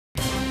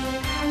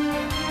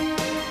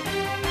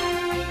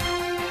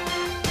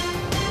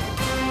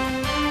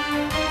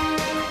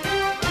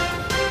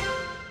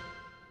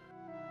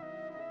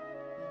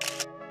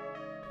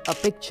A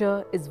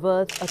picture is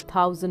worth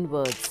 1,000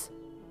 words.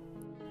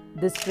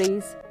 This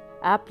phrase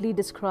aptly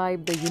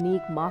describes the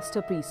unique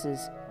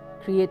masterpieces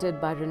created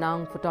by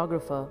renowned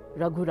photographer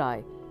Raghu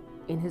Rai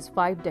in his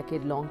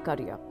 5-decade-long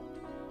career.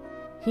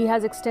 He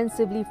has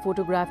extensively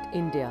photographed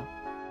India,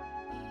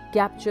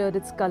 captured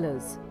its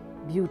colors,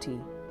 beauty,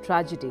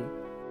 tragedy,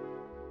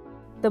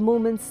 the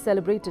moments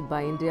celebrated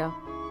by India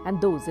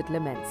and those it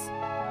laments.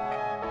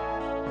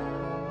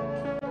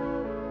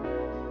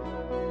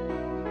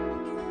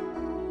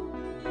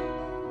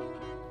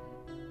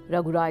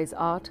 Raghu Rai's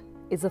art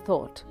is a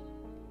thought,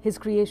 his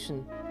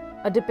creation,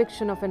 a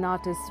depiction of an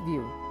artist's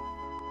view.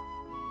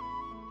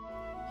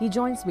 He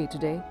joins me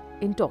today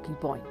in Talking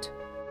Point.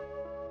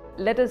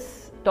 Let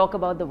us talk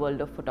about the world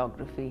of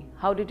photography.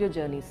 How did your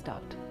journey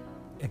start?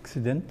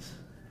 Accidents.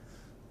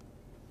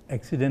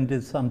 Accident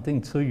is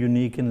something so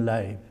unique in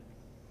life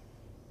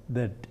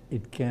that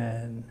it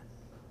can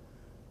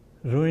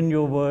ruin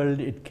your world,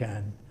 it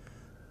can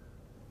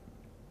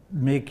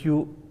make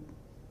you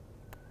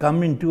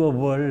come into a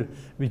world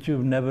which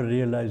you've never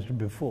realized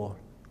before.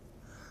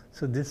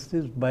 So this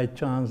is by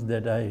chance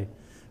that I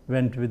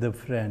went with a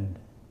friend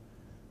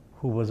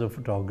who was a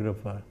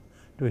photographer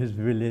to his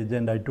village,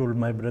 and I told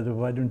my brother,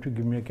 why don't you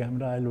give me a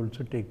camera, I'll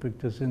also take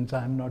pictures since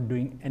I'm not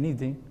doing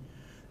anything.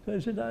 So I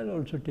said, I'll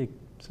also take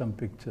some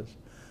pictures.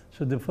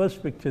 So the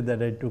first picture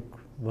that I took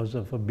was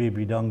of a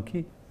baby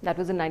donkey. That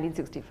was in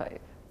 1965.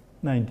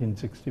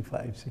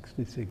 1965,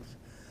 66.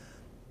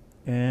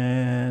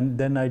 And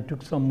then I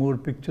took some more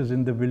pictures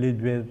in the village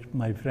where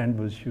my friend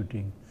was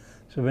shooting.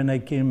 So when I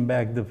came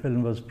back, the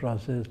film was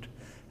processed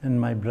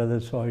and my brother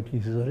saw it. He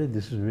says, "Arey,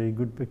 this is a very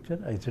good picture."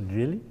 I said,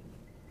 "Really?"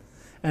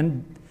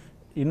 And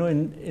you know,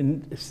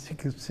 in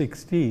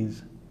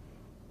 60s,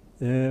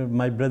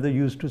 my brother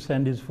used to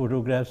send his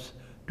photographs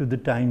to the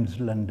Times,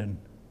 London.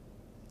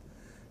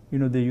 You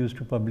know, they used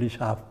to publish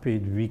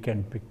half-page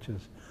weekend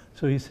pictures.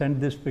 So he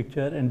sent this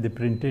picture and they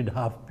printed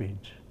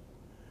half-page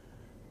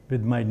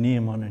with my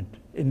name on it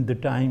in the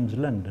Times,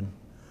 London.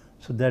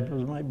 So that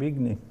was my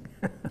beginning.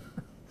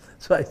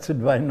 So I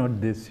said, why not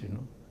this, you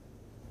know?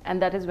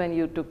 And that is when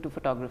you took to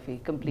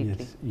photography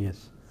completely? Yes,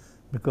 yes.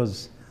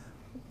 Because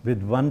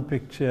with one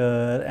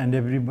picture and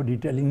everybody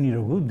telling me,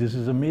 Raghu, this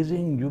is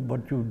amazing,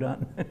 what you've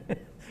done.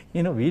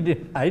 You know,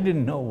 I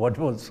didn't know what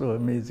was so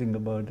amazing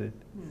about it.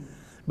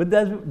 But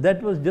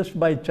that was just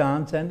by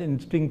chance, and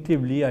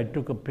instinctively I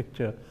took a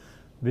picture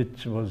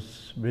which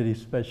was very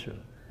special.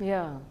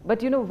 Yeah,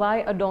 but you know, why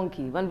a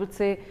donkey? One would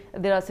say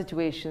there are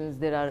situations,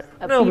 there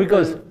are No, people.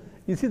 because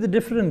you see the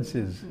difference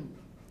is,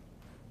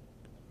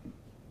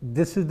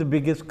 this is the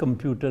biggest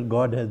computer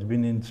God has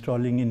been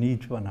installing in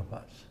each one of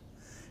us.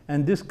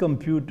 And this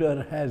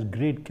computer has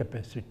great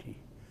capacity.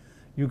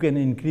 You can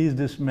increase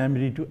this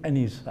memory to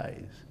any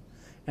size.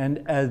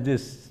 And as they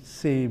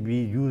say,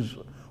 we use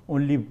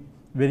only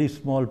very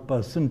small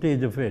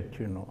percentage of it,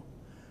 you know.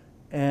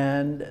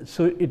 And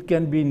so it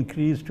can be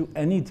increased to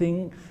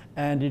anything,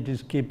 and it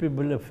is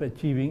capable of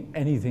achieving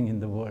anything in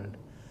the world.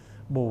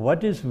 But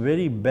what is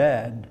very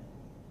bad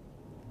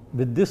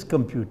with this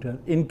computer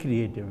in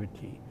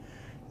creativity,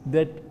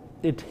 that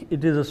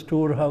it is a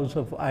storehouse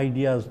of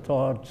ideas,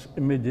 thoughts,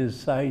 images,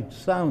 sights,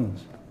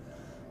 sounds.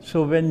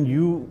 So when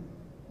you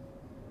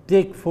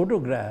take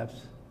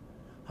photographs,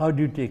 how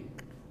do you take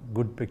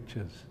good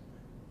pictures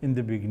in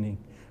the beginning?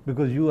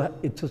 Because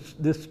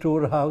this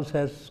storehouse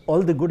has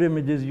all the good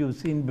images you've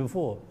seen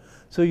before.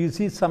 So you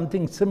see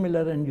something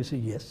similar and you say,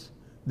 yes,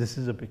 this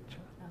is a picture.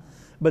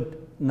 But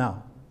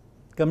now,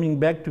 coming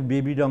back to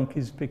baby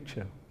donkey's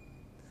picture,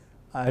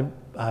 I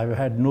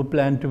had no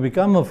plan to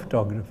become a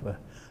photographer.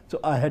 So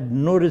I had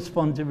no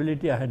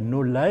responsibility, I had no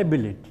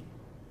liability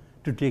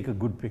to take a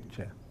good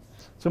picture.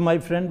 So my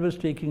friend was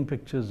taking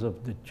pictures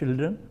of the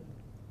children,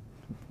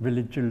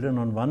 village children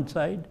on one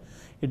side.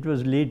 It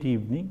was late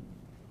evening.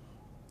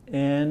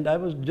 And I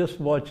was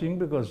just watching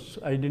because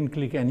I didn't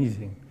click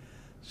anything.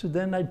 So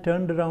then I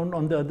turned around,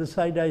 on the other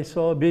side I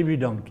saw a baby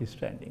donkey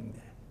standing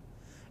there.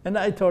 And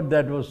I thought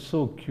that was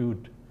so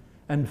cute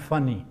and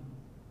funny.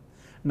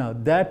 Now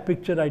that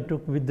picture I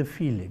took with the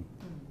feeling,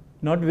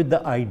 not with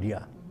the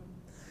idea.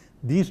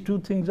 These two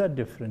things are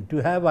different. To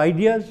have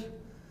ideas,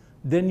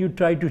 then you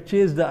try to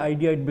chase the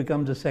idea, it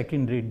becomes a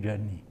second-rate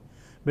journey.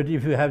 But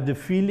if you have the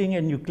feeling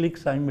and you click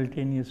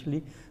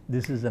simultaneously,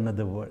 this is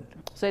another world.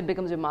 So it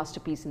becomes your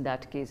masterpiece in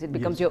that case. It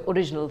becomes your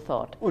original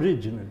thought.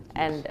 Original.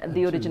 And yes,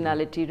 the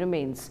originality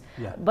remains.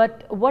 Yeah.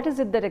 But what is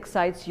it that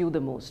excites you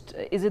the most?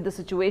 Is it the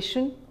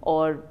situation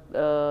or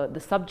the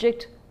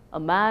subject, a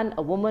man,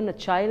 a woman, a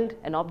child,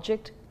 an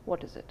object?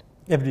 What is it?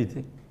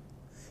 Everything.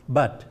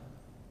 But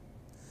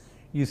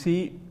you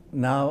see,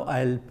 now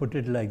I'll put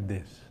it like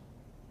this.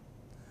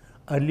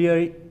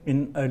 Earlier,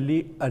 in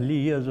early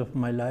years of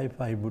my life,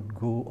 I would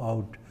go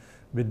out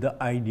with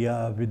the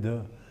idea,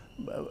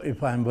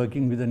 if I'm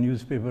working with a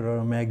newspaper or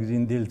a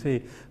magazine, they'll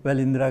say, well,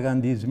 Indira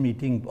Gandhi is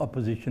meeting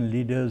opposition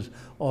leaders,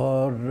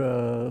 or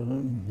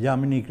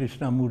Yamini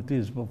Krishnamurti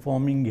is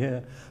performing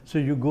here. So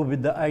you go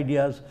with the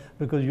ideas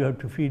because you have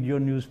to feed your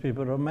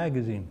newspaper or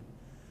magazine.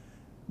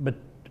 But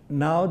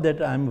now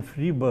that I'm a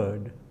free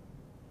bird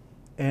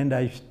and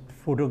I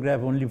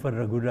photograph only for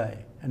Raghu Rai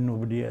and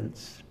nobody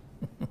else.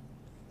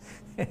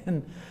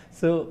 And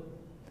so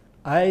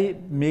I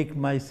make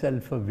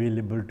myself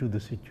available to the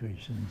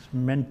situations,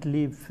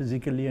 mentally,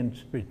 physically and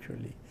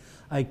spiritually.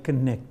 I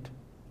connect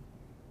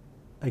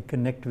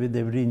with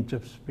every inch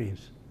of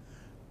space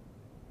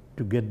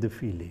to get the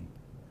feeling,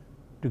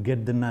 to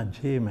get the nudge,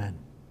 hey man,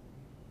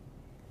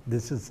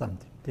 this is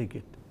something, take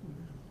it.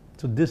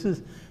 So this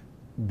is,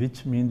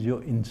 which means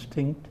your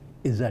instinct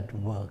is at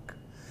work.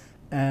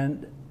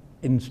 And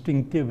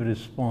instinctive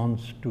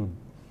response to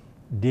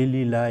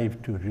daily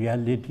life, to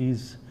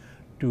realities,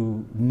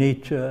 to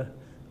nature,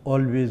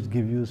 always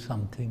give you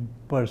something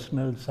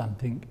personal,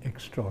 something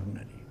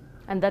extraordinary.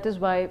 And that is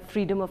why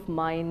freedom of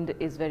mind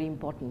is very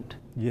important.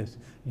 Yes.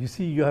 You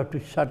see, you have to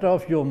shut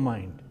off your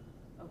mind.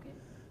 Okay.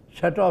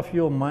 Shut off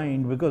your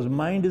mind, because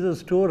mind is a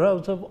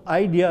storehouse of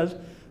ideas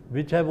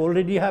which have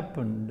already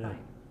happened.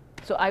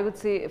 So I would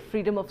say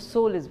freedom of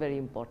soul is very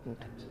important.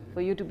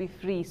 For you to be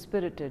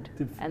free-spirited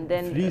and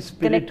then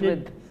connect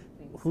with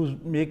things. Who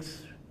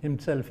makes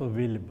himself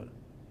available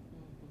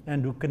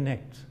and who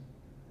connects.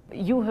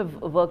 You have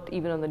worked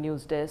even on the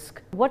news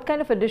desk. What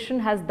kind of addition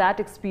has that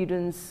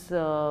experience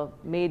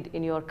made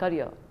in your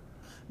career?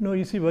 No,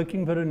 you see,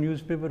 working for a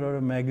newspaper or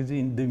a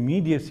magazine, the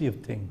immediacy of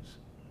things.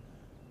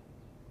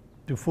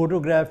 To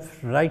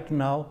photograph right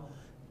now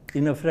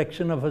in a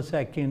fraction of a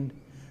second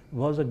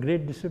was a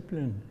great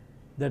discipline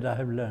that I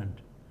have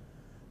learned.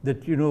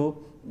 That, you know,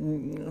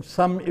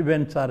 some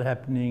events are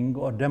happening,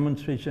 or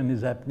demonstration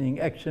is happening,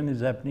 action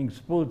is happening,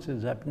 sports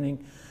is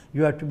happening.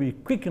 You have to be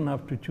quick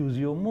enough to choose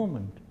your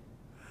moment.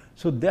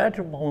 So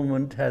that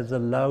moment has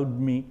allowed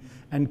me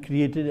and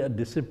created a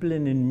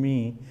discipline in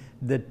me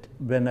that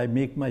when I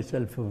make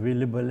myself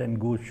available and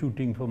go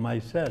shooting for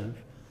myself,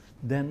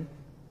 then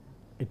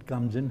it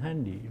comes in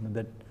handy. You know,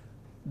 that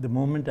the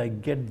moment I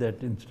get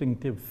that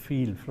instinctive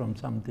feel from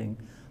something,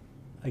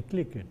 I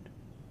click it.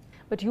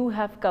 But you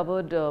have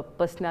covered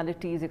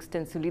personalities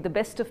extensively, the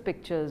best of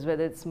pictures,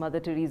 whether it's Mother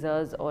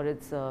Teresa's or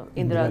it's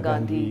Indira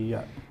Gandhi.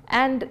 Yeah.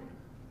 And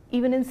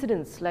even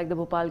incidents like the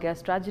Bhopal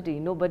gas tragedy,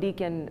 nobody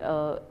can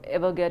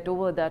ever get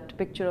over that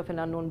picture of an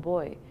unknown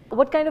boy.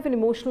 What kind of an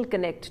emotional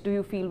connect do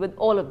you feel with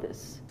all of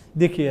this?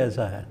 देखिए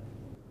ऐसा है,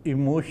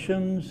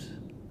 emotions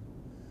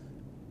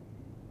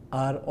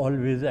are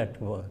always at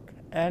work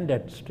and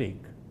at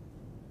stake,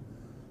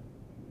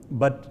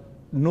 but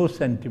no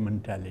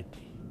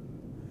sentimentality,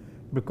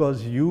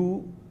 because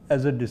you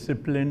as a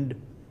disciplined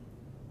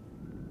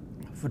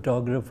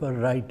photographer,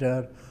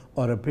 writer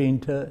or a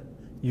painter,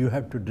 you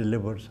have to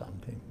deliver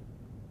something.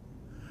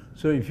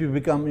 So if you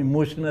become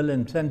emotional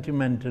and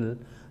sentimental,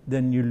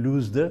 then you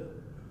lose the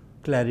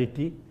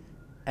clarity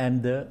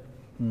and the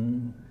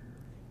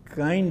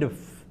kind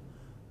of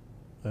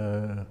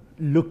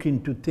look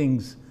into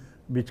things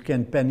which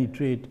can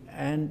penetrate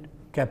and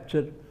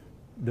capture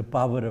the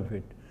power of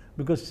it.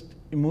 Because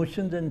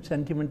emotions and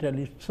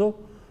sentimentality, so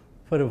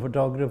for a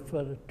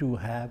photographer to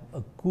have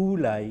a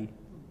cool eye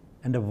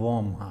and a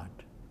warm heart,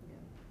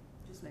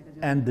 Just like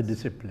and the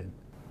discipline.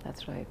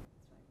 That's right.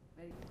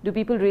 Do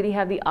people really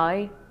have the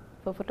eye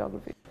for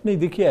photography? नहीं,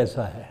 देखिए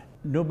ऐसा है,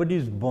 nobody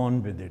is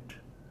born with it.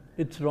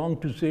 It's wrong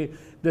to say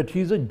that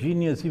he's a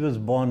genius, he was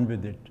born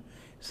with it.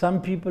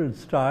 Some people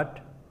start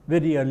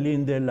very early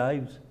in their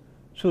lives,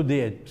 so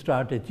they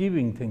start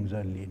achieving things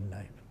early in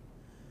life.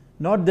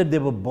 Not that they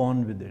were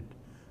born with it.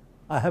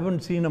 I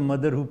haven't seen a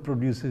mother who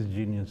produces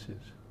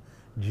geniuses.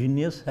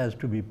 Genius has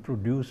to be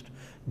produced.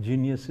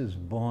 Genius is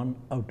born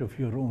out of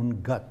your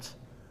own guts.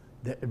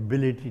 The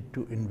ability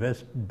to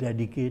invest,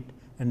 dedicate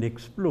and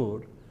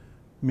explore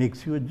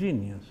makes you a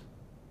genius.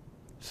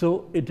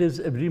 So it is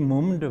every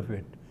moment of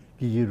it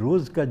कि ये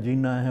रोज का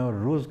जीना है और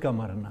रोज का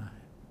मरना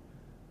है,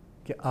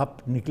 कि आप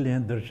निकले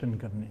हैं दर्शन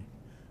करने,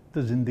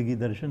 तो जिंदगी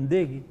दर्शन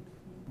देगी.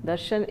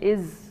 Darshan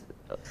is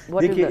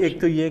what is देखिए, darshan?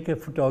 एक तो ये कि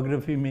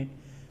फोटोग्राफी में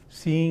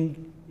seeing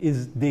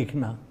is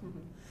देखना.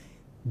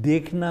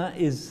 देखना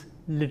is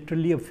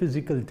literally a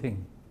physical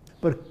thing.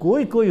 पर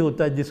कोई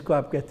होता है जिसको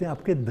आप कहते हैं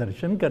आपके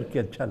दर्शन करके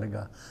अच्छा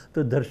लगा.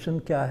 तो दर्शन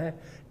क्या है?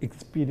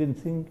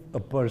 Experiencing a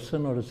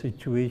person or a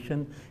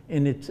situation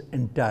in its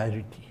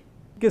entirety.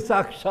 कि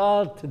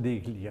साक्षात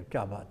देख लिया,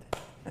 क्या बात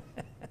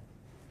है.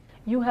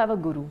 You have a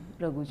guru,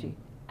 Raghu ji,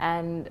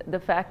 and the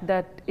fact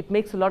that it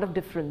makes a lot of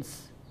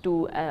difference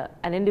to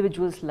an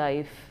individual's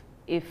life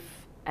if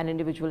an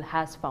individual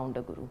has found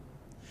a guru.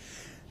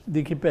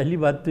 देखिए, पहली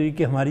बात तो ये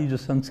कि हमारी जो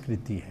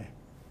संस्कृति है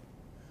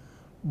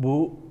वो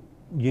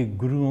ये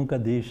गुरुओं का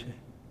देश है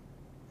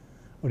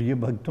और ये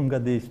भक्तों का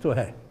देश तो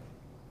है.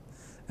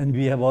 And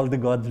we have all the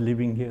gods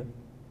living here.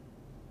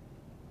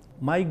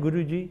 My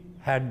Guruji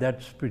had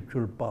that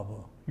spiritual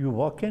power. You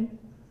walk in,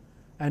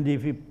 and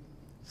if he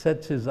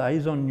sets his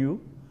eyes on you,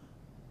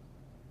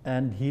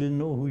 and he'll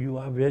know who you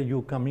are, where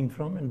you're coming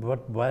from, and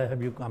why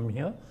have you come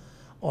here,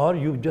 or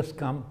you've just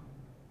come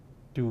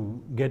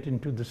to get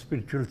into the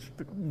spiritual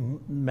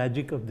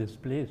magic of this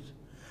place.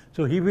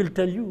 So he will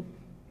tell you,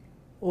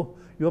 oh,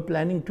 you're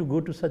planning to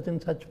go to such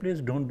and such place,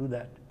 don't do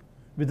that.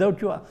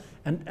 Without you,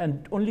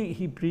 and only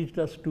he preached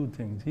us two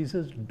things. He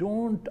says,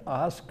 don't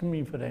ask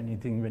me for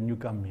anything when you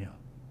come here.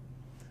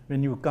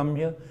 When you come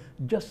here,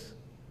 just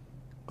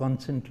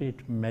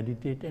concentrate,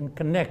 meditate, and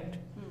connect.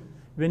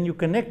 When you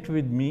connect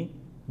with me,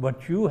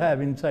 what you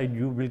have inside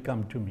you will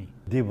come to me.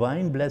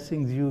 Divine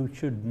blessings you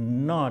should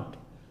not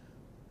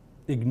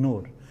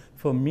ignore.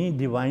 For me,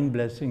 divine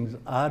blessings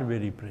are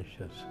very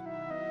precious.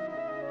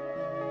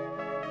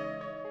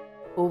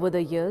 Over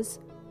the years,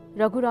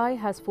 Raghu Rai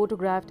has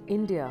photographed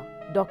India,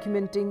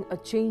 documenting a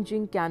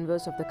changing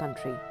canvas of the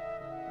country.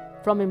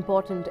 From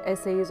important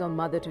essays on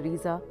Mother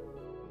Teresa,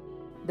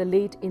 the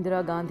late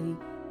Indira Gandhi,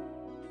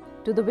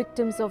 to the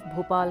victims of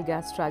Bhopal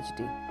gas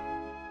tragedy.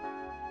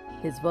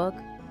 His work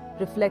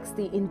reflects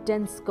the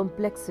intense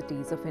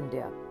complexities of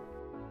India.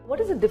 What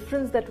is the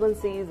difference that one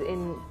sees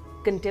in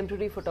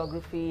contemporary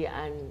photography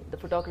and the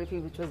photography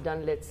which was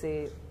done, let's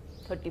say,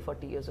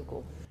 30-40 years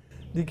ago?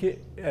 देखिए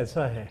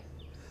ऐसा है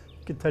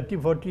कि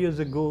 30-40 years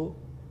ago,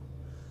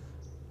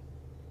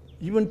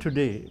 even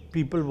today,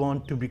 people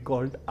want to be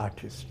called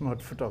artists,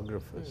 not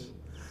photographers.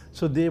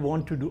 So they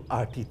want to do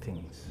arty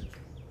things.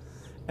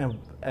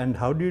 And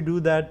how do you do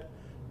that?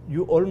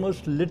 You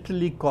almost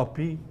literally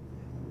copy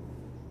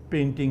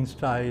painting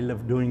style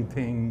of doing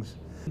things.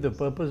 The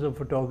purpose of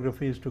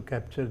photography is to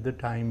capture the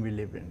time we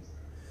live in.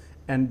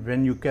 And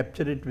when you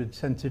capture it with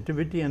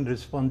sensitivity and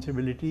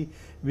responsibility,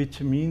 which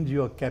means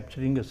you are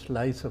capturing a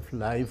slice of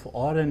life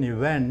or an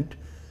event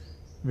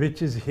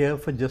which is here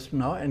for just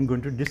now and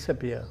going to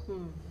disappear.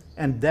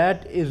 And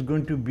that is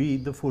going to be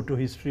the photo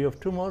history of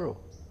tomorrow.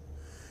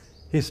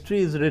 History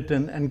is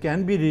written and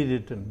can be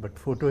rewritten, but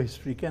photo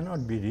history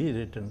cannot be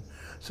rewritten.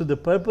 So the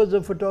purpose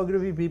of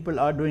photography, people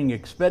are doing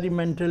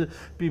experimental,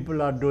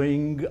 people are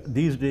doing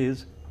these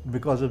days,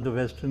 because of the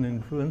Western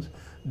influence,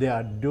 they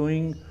are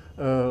doing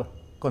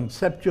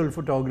conceptual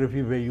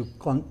photography where you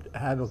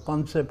have a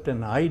concept,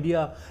 an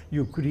idea,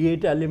 you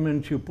create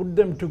elements, you put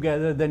them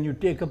together, then you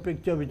take a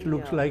picture which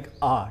looks like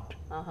art.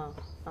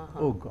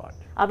 Oh God.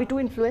 Are we too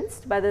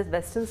influenced by the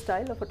Western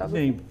style of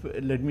photography? No,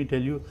 let me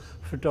tell you,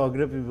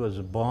 photography was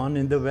born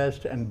in the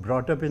West and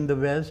brought up in the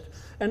West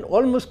and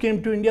almost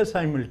came to India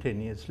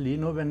simultaneously. You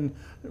know, when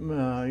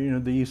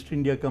the East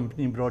India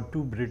Company brought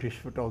two British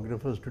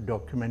photographers to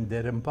document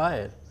their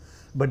empire,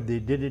 but they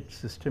did it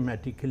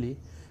systematically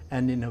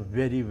and in a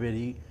very,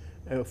 very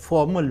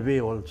formal way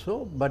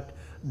also, but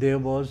there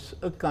was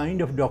a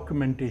kind of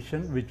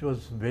documentation which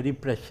was very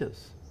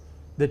precious.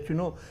 That, you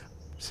know,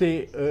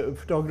 say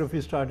photography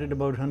started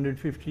about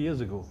 150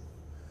 years ago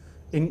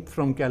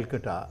from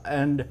Calcutta,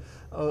 and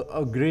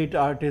a great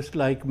artist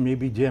like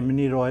maybe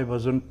Gemini Roy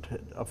wasn't,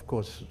 of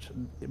course,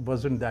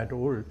 wasn't that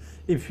old.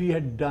 If he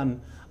had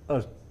done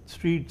a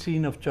street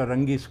scene of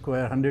Chaurangi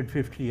Square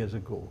 150 years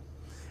ago,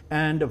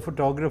 and a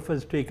photographer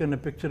has taken a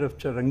picture of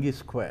Chaurangi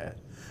Square,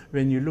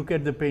 when you look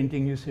at the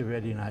painting, you say,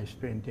 very nice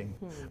painting.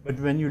 But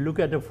when you look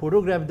at a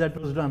photograph that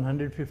was done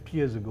 150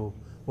 years ago,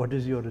 what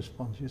is your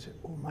response? You say,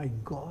 oh my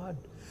God,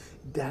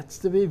 that's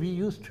the way we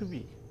used to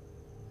be.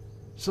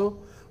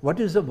 So what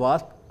is the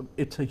vast,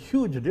 it's a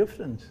huge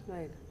difference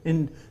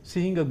in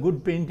seeing a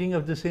good painting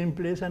of the same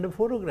place and a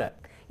photograph.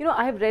 You know,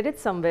 I have read it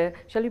somewhere.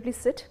 Shall you please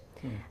sit?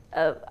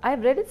 I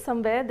have read it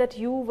somewhere that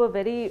you were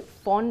very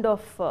fond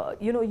of,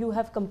 you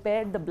have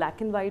compared the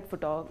black and white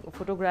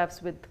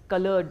photographs with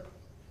colored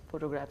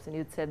photographs, and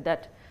you said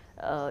that,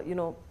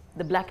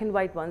 the black and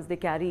white ones, they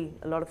carry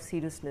a lot of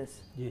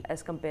seriousness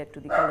as compared to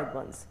the colored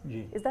ones.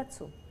 Is that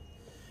so?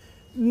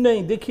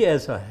 नहीं, देखिए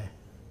ऐसा है.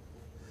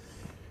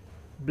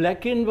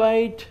 Black and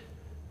white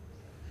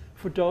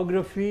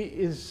photography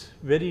is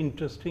very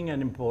interesting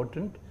and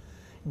important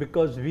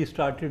because we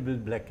started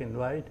with black and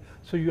white,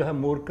 so you have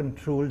more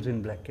controls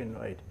in black and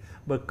white.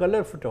 But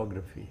color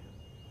photography,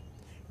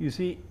 you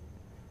see,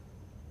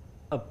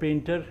 a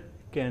painter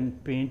can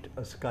paint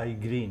a sky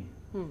green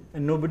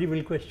and nobody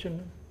will question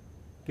him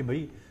कि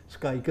भाई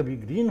sky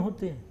कभी green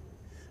होते हैं.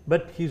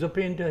 But he's a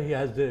painter, he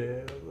has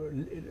the,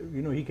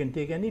 he can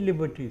take any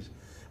liberties.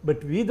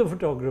 But we, the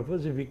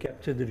photographers, if we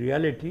capture the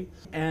reality,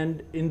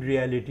 and in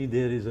reality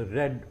there is a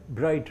red,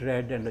 bright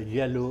red and a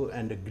yellow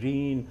and a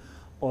green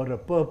or a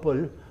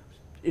purple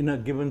in a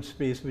given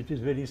space which is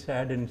very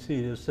sad and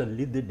serious,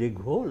 suddenly they dig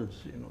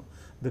holes,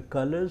 The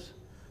colors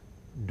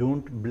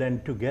don't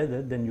blend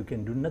together, then you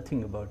can do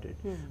nothing about it.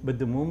 But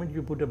the moment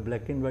you put a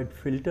black and white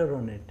filter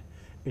on it,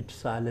 it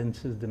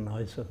silences the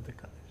noise of the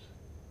colors.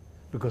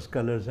 Because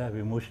colors have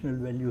emotional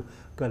value,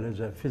 colors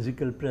have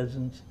physical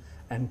presence,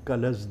 and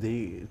colors,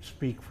 they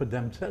speak for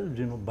themselves,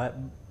 by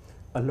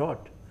a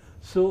lot.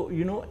 So,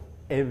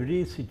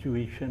 every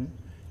situation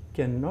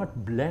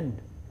cannot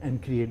blend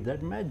and create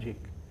that magic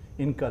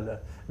in color.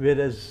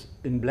 Whereas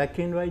in black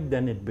and white,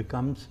 then it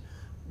becomes,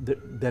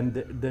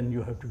 then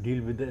you have to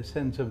deal with the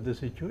essence of the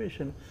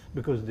situation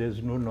because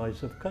there's no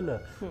noise of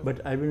color.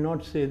 But I will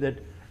not say that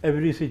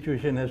every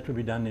situation has to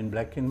be done in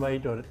black and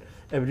white or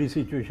every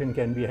situation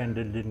can be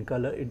handled in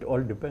color. It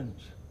all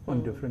depends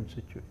on different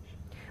situations.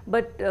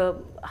 But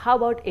how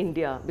about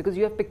India? Because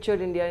you have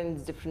pictured India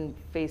in different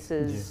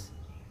phases.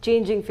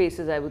 changing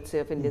faces, I would say,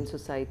 of Indian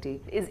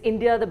society. Is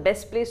India the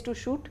best place to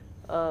shoot?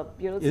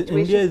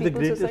 India is the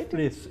greatest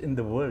place in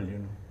the world,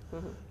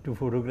 to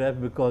photograph,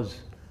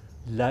 because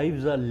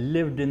lives are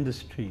lived in the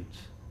streets,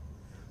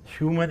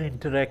 human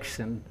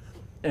interaction,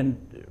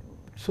 and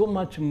so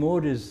much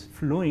more is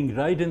flowing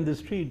right in the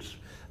streets.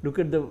 Look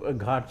at the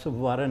ghats of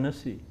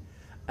Varanasi.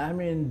 I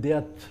mean, they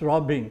are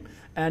throbbing,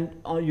 and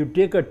you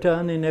take a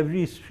turn in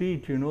every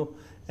street,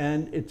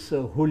 and it's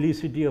a holy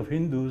city of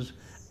Hindus,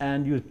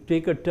 and you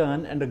take a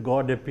turn and a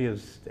god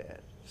appears there.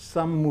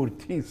 Some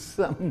murti,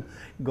 some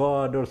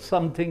god or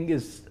something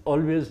is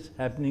always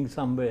happening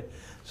somewhere.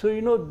 So,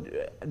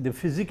 the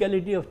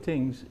physicality of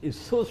things is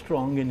so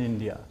strong in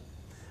India,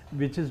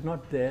 which is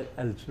not there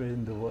elsewhere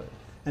in the world.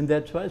 And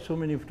that's why so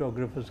many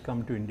photographers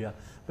come to India.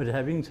 But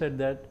having said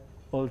that,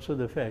 also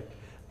the fact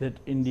that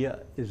India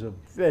is a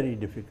very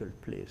difficult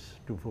place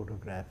to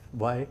photograph.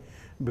 Why?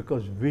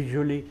 Because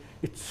visually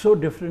it's so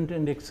different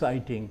and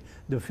exciting.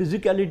 The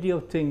physicality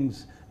of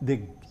things,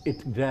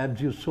 it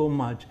grabs you so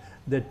much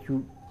that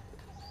you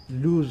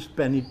lose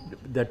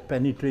that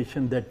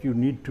penetration that you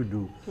need to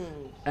do,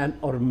 and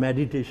or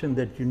meditation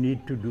that you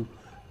need to do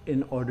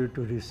in order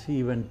to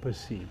receive and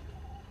perceive.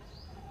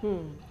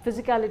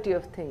 Physicality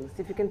of things,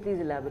 if you can please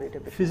elaborate a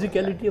bit.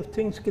 Physicality of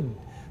things, कि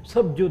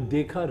सब जो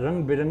देखा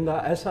रंग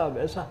बिरंगा ऐसा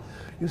वैसा,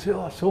 you say,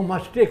 oh, so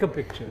much, take a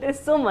picture. There's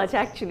so much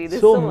actually.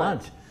 There's so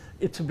much.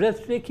 It's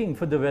breathtaking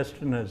for the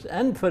Westerners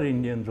and for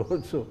Indians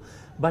also.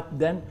 But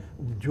then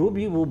जो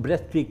भी वो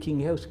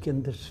breathtaking है, उसके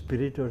अंदर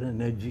spirit और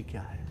energy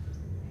क्या है?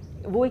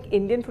 वो एक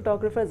इंडियन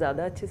फोटोग्राफर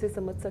ज़्यादा अच्छे से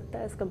समझ सकता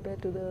है as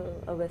compared to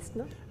the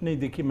westerner? नहीं,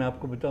 देखिए मैं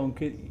आपको बताऊं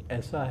कि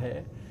ऐसा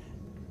है,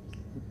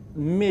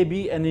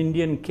 maybe an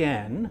Indian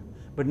can,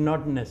 but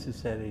not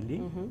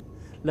necessarily.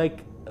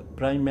 Like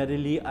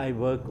primarily I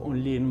work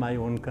only in my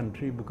own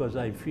country because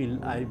I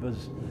feel I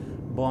was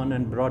born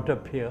and brought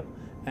up here,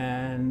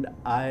 and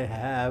I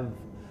have,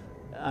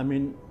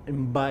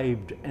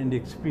 imbibed and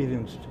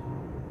experienced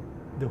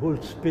the whole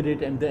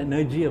spirit and the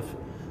energy of,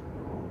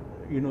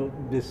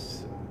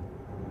 this,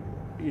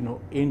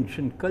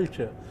 ancient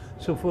culture.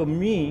 So for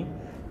me,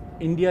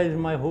 India is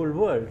my whole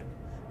world.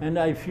 And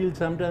I feel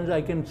sometimes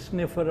I can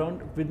sniff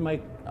around with my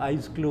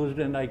eyes closed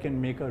and I can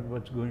make out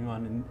what's going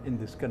on in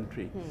this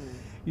country.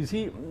 You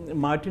see,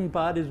 Martin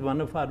Parr is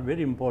one of our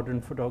very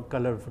important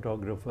color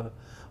photographer.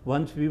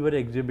 Once we were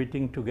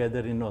exhibiting together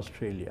in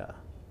Australia.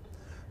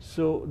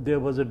 So there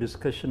was a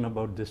discussion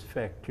about this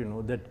fact,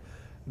 that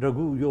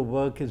Raghu, your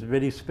work is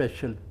very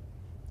special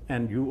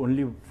and you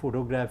only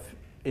photograph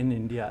in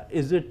India.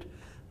 Is it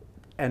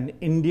an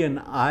Indian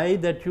eye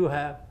that you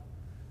have?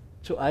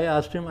 So I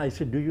asked him, I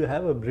said, do you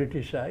have a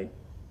British eye?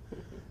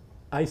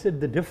 I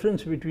said, the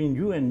difference between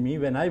you and me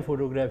when I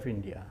photograph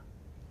India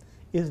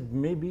is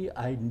maybe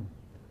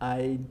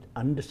I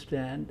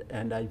understand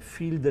and I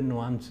feel the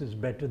nuances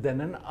better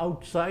than an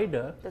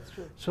outsider. That's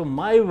true. So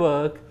my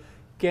work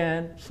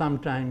can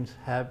sometimes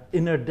have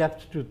inner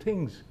depth to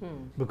things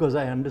because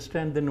I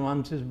understand the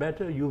nuances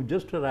better. You've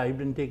just arrived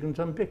and taken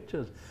some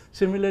pictures.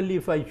 Similarly,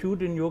 if I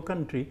shoot in your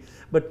country,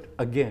 but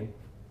again,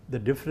 the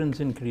difference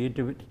in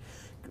creativity,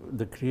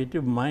 the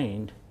creative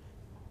mind,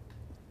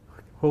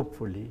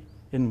 hopefully,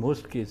 in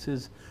most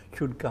cases,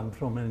 should come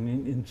from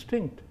an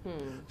instinct.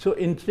 So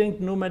instinct,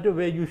 no matter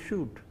where you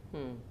shoot,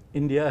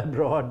 India,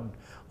 abroad,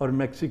 or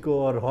Mexico,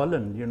 or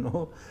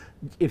Holland,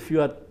 if you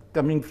are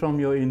coming from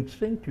your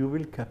instinct, you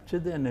will capture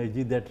the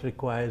energy that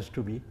requires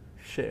to be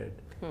shared.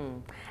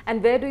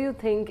 And where do you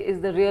think is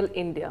the real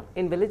India?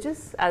 In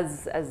villages,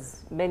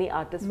 as many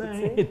artists would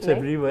say? It's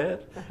everywhere.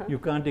 You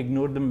can't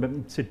ignore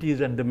the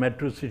cities and the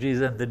metro cities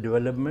and the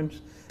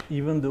developments,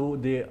 even though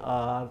they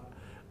are,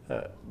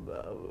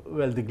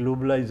 well, the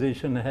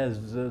globalization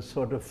has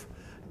sort of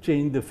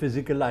changed the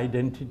physical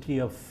identity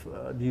of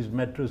these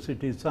metro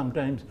cities.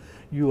 Sometimes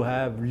you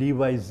have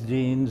Levi's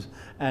jeans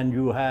and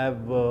you have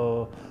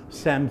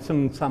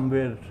Samsung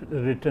somewhere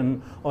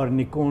written, or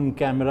Nikon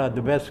camera,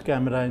 the best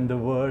camera in the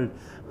world.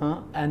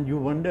 And you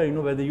wonder,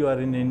 whether you are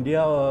in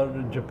India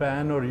or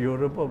Japan or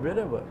Europe or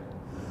wherever.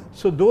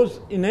 So those,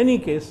 in any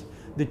case,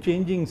 the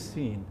changing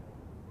scene,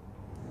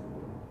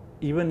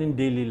 even in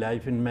daily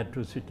life in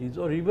metro cities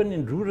or even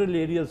in rural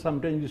areas,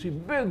 sometimes you see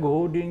big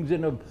hoardings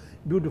in a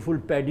beautiful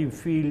paddy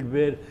field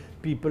where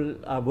people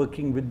are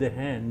working with their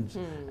hands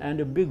and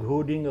a big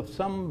hoarding of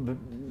some,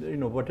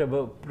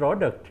 whatever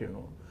product,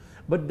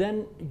 But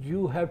then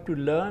you have to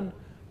learn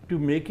to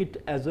make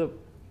it as a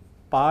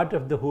part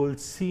of the whole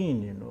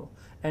scene,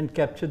 and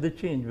capture the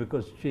change,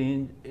 because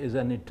change is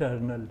an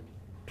eternal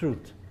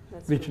truth,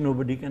 which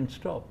nobody can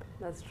stop.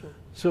 That's true.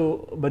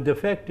 So, but the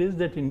fact is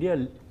that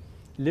India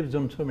lives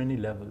on so many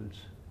levels,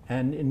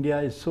 and India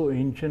is so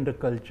ancient a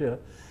culture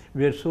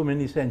where so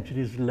many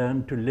centuries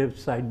learn to live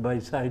side by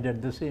side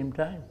at the same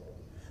time.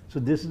 So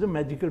this is the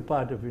magical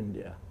part of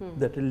India,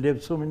 that it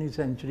lives so many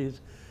centuries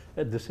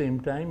at the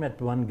same time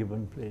at one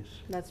given place.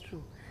 That's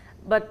true.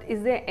 But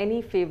is there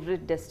any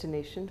favorite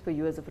destination for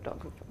you as a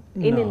photographer?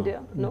 In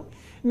India? No?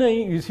 No,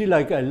 you see,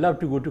 I love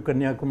to go to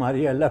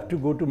Kanyakumari, I love to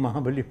go to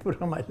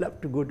Mahabalipuram, I love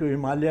to go to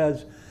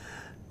Himalayas.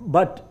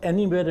 but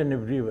anywhere and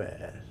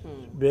everywhere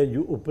where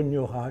you open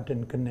your heart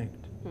and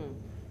connect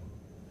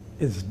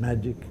is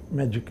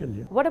magical.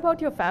 Yeah. What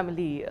about your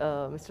family,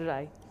 Mr.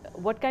 Rai?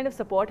 What kind of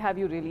support have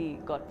you really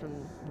got from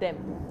them?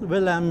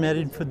 Well, I'm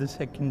married for the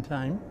second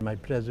time. My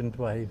present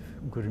wife,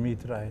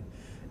 Gurmeet Rai,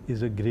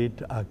 is a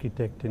great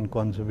architect in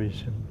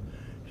conservation.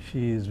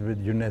 She is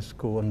with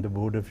UNESCO, on the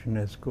board of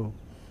UNESCO.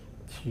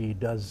 She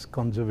does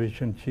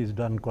conservation. She's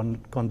done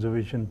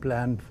conservation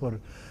plan for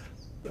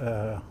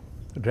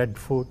Red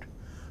Fort,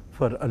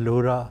 for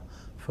Ellora,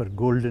 for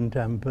Golden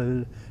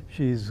Temple.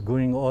 She's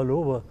going all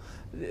over.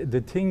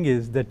 The thing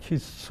is that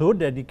she's so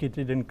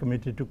dedicated and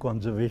committed to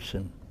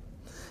conservation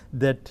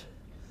that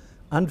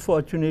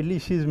unfortunately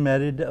she's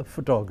married a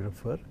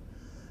photographer.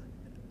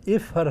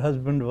 If her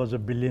husband was a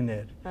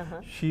billionaire,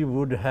 she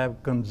would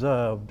have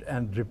conserved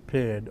and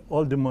repaired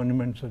all the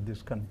monuments of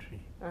this country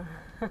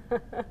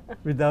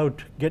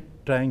without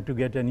trying to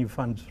get any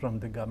funds from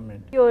the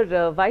government.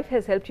 Your wife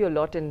has helped you a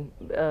lot in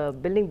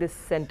building this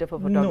center for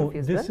photography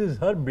as well? No, this is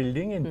her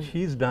building and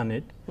she's done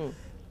it.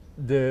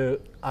 The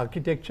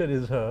architecture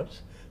is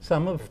hers.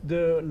 Some of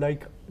the,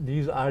 like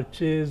these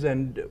arches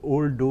and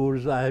old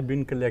doors, I have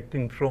been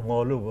collecting from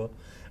all over.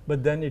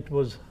 But then it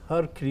was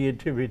her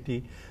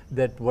creativity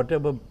that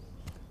whatever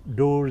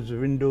doors,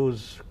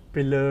 windows,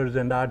 pillars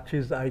and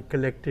arches I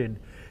collected,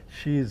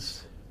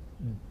 she's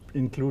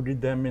included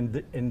them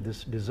in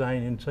this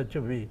design in such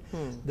a way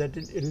that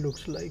it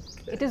looks like...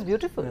 It is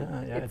beautiful.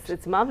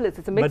 It's marvelous.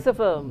 It's a mix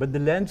of a... But the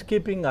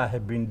landscaping I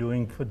have been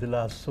doing for the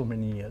last so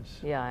many years.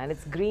 Yeah, and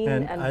it's green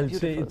and I'll beautiful.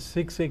 say it's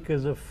 6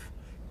 acres of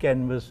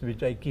canvas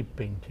which I keep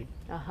painting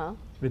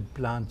with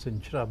plants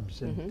and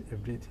shrubs and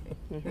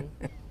everything.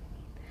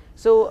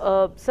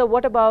 So, so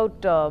what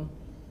about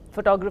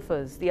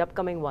photographers, the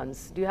upcoming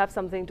ones? Do you have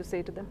something to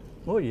say to them?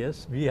 Oh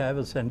yes, we have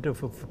a center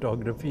for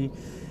photography.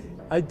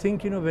 I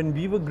think, you know, when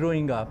we were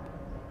growing up,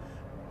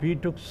 we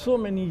took so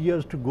many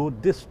years to go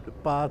this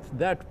path,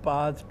 that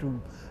path,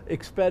 to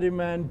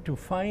experiment, to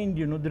find,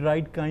 you know, the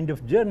right kind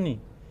of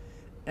journey.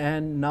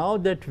 And now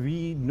that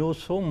we know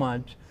so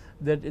much,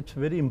 that it's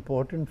very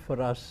important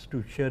for us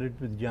to share it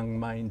with young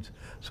minds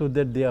so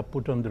that they are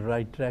put on the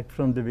right track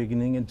from the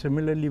beginning. And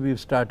similarly, we've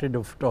started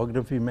a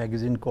photography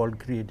magazine called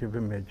Creative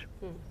Image,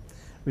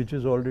 which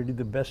is already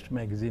the best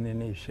magazine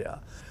in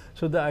Asia.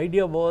 So the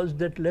idea was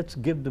that let's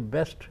give the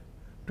best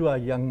to our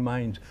young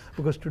minds,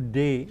 because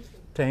today,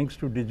 thanks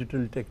to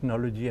digital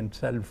technology and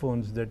cell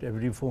phones, that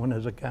every phone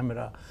has a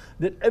camera,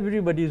 that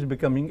everybody is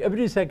becoming,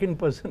 every second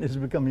person is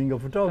becoming a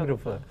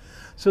photographer.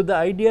 So the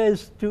idea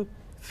is to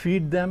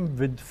feed them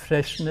with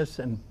freshness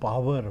and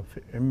power of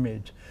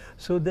image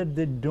so that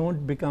they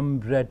don't become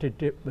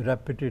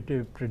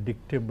repetitive,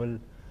 predictable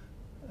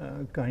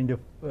kind of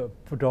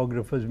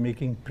photographers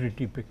making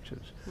pretty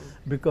pictures.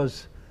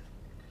 Because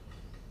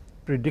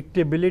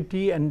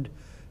predictability and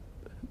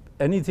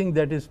anything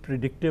that is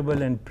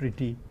predictable and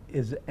pretty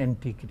is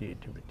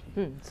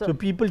anti-creativity. So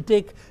people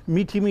take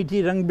meaty,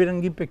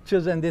 rang-birangi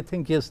pictures and they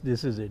think, yes,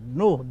 this is it.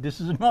 No, this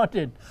is not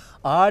it.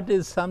 Art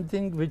is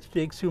something which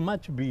takes you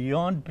much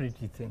beyond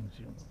pretty things,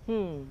 you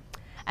know.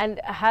 And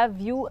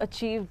have you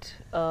achieved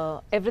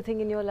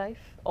everything in your life,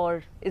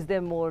 or is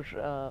there more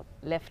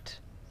left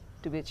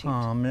to be achieved?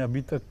 हाँ, मैं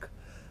अभी तक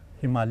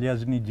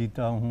Himalayas नहीं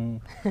जीता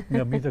हूँ. मैं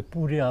अभी तक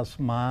पूरे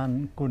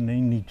आसमान को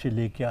नहीं नीचे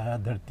लेके आया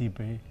धरती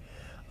पे.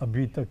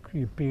 अभी तक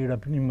ये पेड़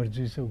अपनी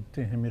मर्जी से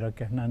उगते हैं, मेरा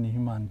कहना नहीं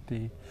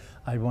मानते.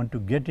 I want to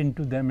get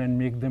into them and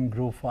make them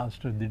grow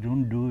faster. They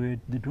don't do it.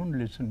 They don't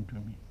listen to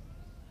me.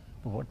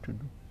 What to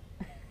do?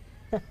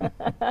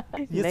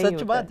 ये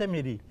सच बात है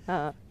मेरी.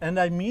 And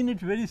I mean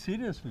it very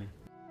seriously.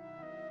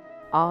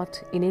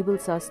 Art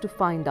enables us to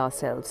find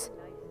ourselves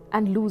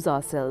and lose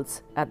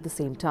ourselves at the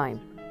same time,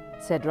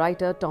 said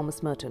writer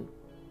Thomas Merton.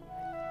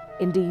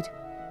 Indeed,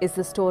 it's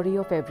the story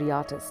of every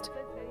artist.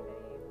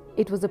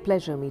 It was a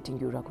pleasure meeting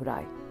you, Raghu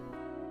Rai.